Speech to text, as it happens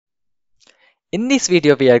In this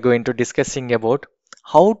video, we are going to discussing about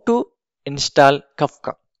how to install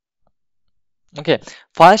Kafka. Okay,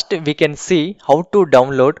 first we can see how to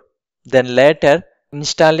download, then later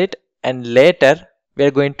install it, and later we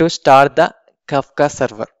are going to start the Kafka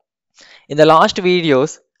server. In the last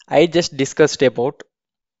videos, I just discussed about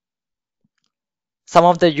some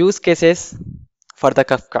of the use cases for the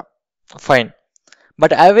Kafka. Fine,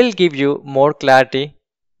 but I will give you more clarity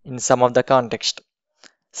in some of the context.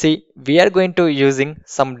 See, we are going to using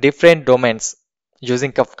some different domains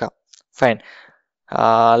using Kafka. Fine.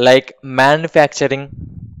 Like manufacturing,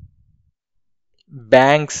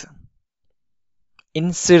 banks,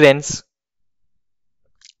 insurance,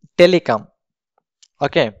 telecom.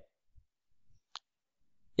 Okay.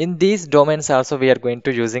 In these domains also we are going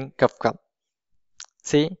to using Kafka.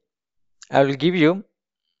 See, I will give you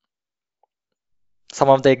some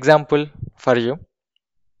of the example for you.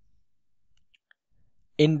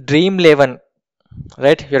 In Dream 11,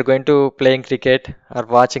 right? You are going to playing cricket or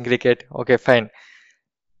watching cricket. Okay, fine.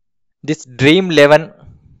 This Dream 11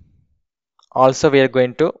 also we are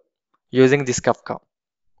going to using this Kafka.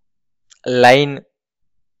 Line,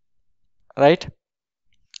 right?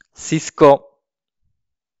 Cisco,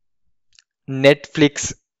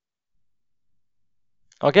 Netflix.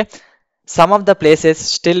 Okay, some of the places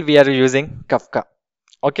still we are using Kafka.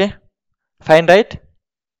 Okay, fine, right?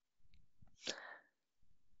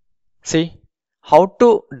 See, how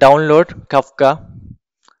to download Kafka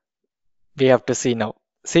we have to see now.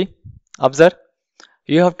 See, observe,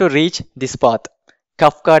 you have to reach this path,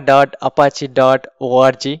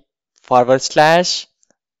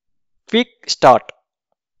 kafka.apache.org/quick start.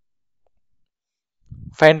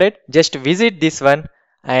 Fine, right? Just visit this one,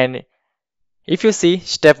 and if you see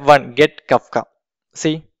step 1, get Kafka.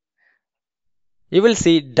 See, you will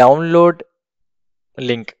see download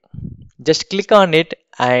link. Just click on it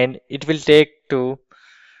and it will take to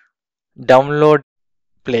download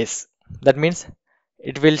place. That means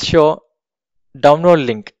it will show download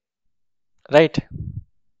link, right?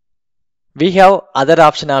 We have other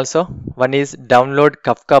option also. One is download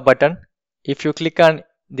Kafka button. If you click on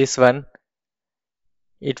this one,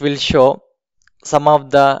 it will show some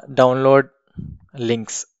of the download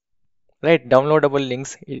links, right? Downloadable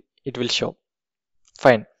links it will show.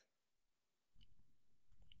 Fine.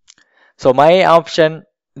 So my option,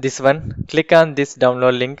 this one, click on this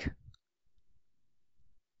download link.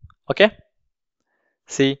 Okay.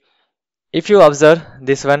 See, if you observe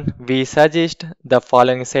this one, we suggest the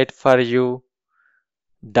following site for you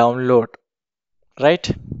download, right?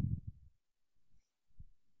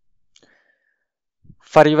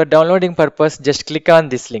 For your downloading purpose, just click on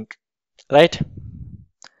this link, right?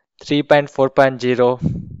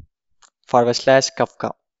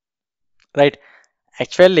 3.4.0/Kafka, right?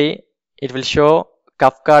 Actually, it will show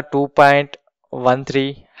Kafka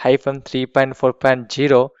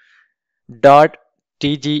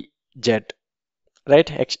 2.13-5.3.4.0.tgz,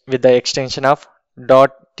 right? With the extension of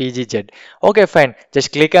 .tgz. Okay, fine.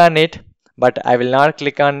 Just click on it, but I will not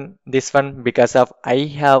click on this one because of I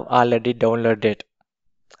have already downloaded,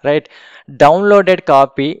 right? Downloaded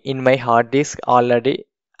copy in my hard disk already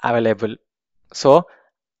available, so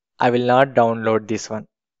I will not download this one,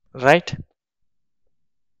 right?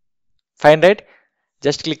 Fine, right?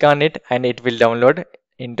 Just click on it and it will download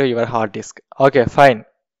into your hard disk. Okay, fine.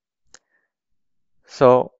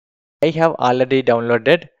 So I have already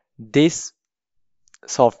downloaded this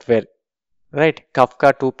software, right?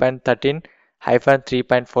 Kafka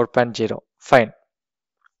 2.13-3.4.0. Fine.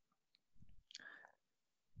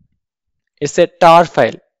 It's a tar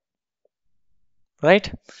file,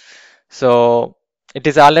 right? So it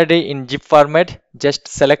is already in zip format. Just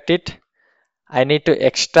select it. I need to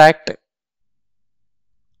extract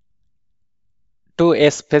to a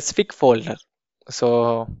specific folder.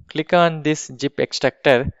 So click on this zip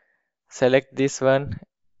extractor, select this one,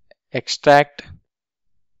 extract,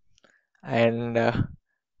 and I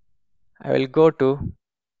will go to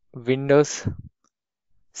Windows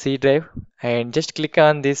C drive and just click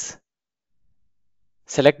on this,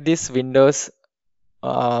 select this Windows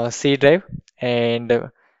C drive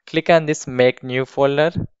and click on this make new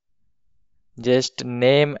folder, just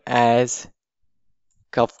name as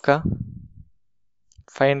Kafka.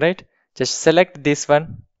 Fine, right? Just select this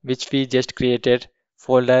one which we just created,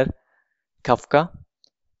 folder Kafka,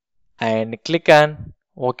 and click on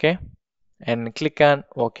OK and click on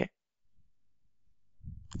OK.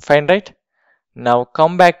 Fine, right? Now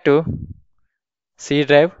come back to C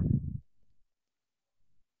drive.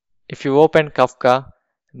 If you open Kafka,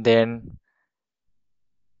 then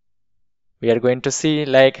we are going to see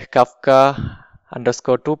like Kafka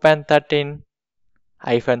 _2.13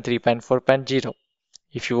 -3.4.0.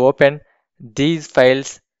 If you open these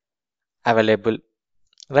files available,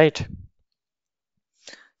 right?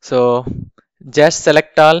 So just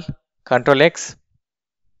select all, Control X.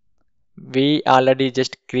 We already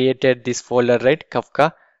just created this folder, right?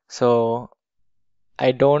 Kafka. So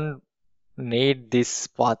I don't need this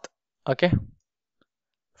path. Okay,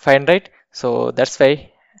 fine, right? So that's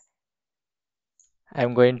why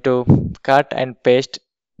I'm going to cut and paste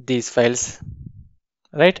these files,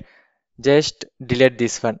 right? Just delete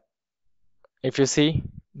this one. If you see,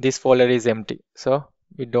 this folder is empty, so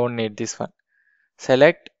we don't need this one.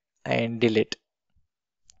 Select and delete.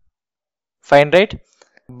 Fine, right?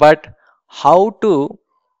 But how to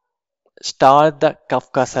start the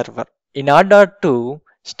Kafka server? In order to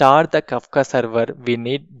start the Kafka server, we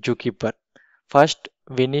need Zookeeper. First,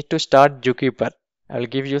 we need to start Zookeeper. I will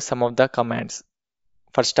give you some of the commands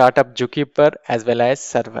for startup Zookeeper as well as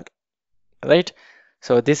server, right?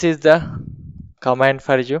 So this is the command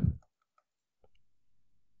for you,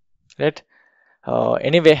 right?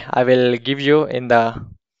 Anyway, I will give you in the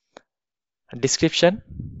description.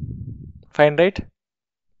 Fine, right?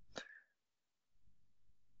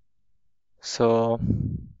 So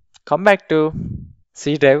come back to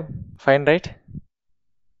C drive. Fine, right?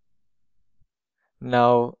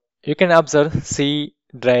 Now you can observe C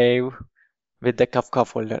drive with the Kafka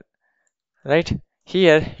folder, right?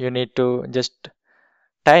 Here you need to just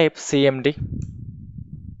type cmd,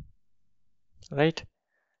 right?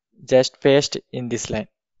 Just paste in this line,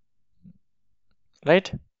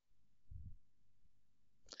 right?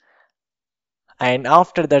 And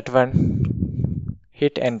after that one,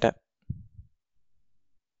 hit enter.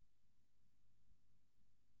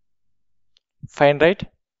 Fine, right?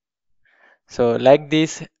 So like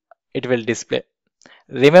this, it will display.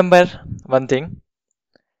 Remember one thing,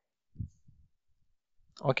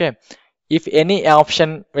 okay? If any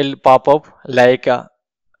option will pop up like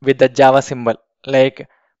with the Java symbol, like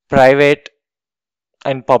private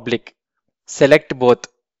and public, select both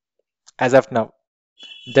as of now.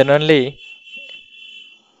 Then only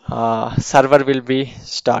server will be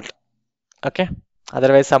start. Okay.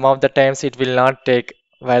 Otherwise, some of the times it will not take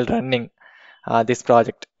while running this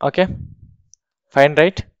project. Okay. Fine,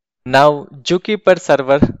 right? Now Zookeeper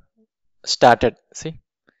server started. See,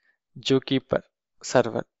 Zookeeper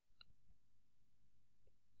server.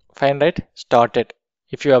 Fine, right? Started.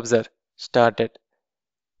 If you observe, started.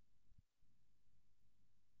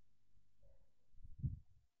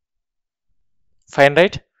 Fine,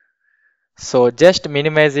 right? So just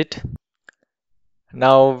minimize it.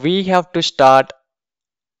 Now we have to start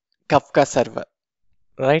Kafka server,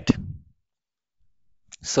 right?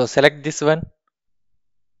 So select this one,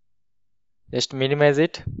 just minimize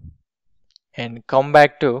it and come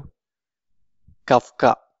back to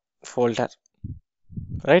Kafka folder,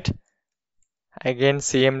 right? Again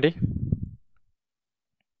cmd.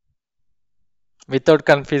 Without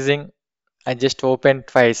confusing, I just opened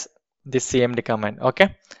twice this cmd command.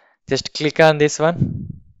 Okay, just click on this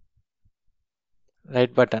one,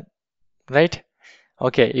 right button, right?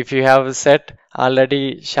 Okay, if you have set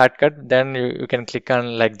already shortcut, then you can click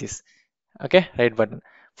on like this. Okay, right button.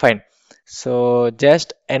 Fine. So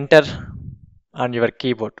just enter on your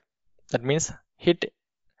keyboard. That means hit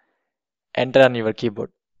enter on your keyboard.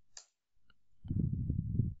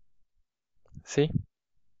 See,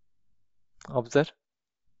 observe.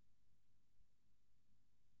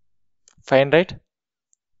 Fine, right?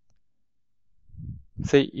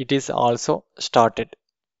 See, it is also started.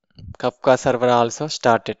 Kafka server also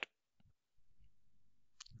started,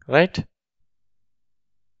 right?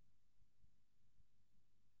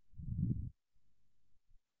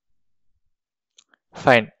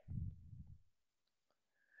 Fine.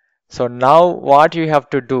 So now what you have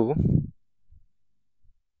to do,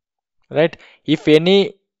 right? If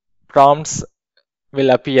any prompts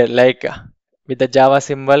will appear like with the Java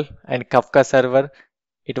symbol and Kafka server,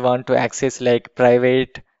 it want to access like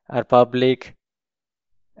private or public,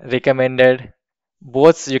 recommended,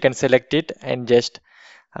 both you can select it and just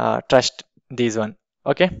trust these one.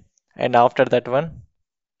 Okay. And after that one,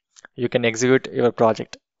 you can execute your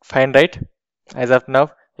project. Fine, right? As of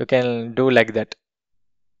now, you can do like that.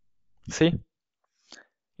 See,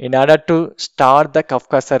 in order to start the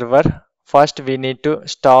Kafka server, first we need to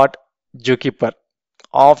start Zookeeper.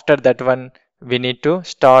 After that one, we need to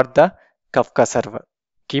start the Kafka server.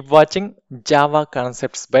 Keep watching Java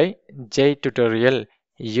Concepts by Jay Tutorial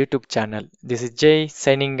YouTube channel. This is Jay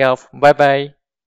signing off. Bye bye.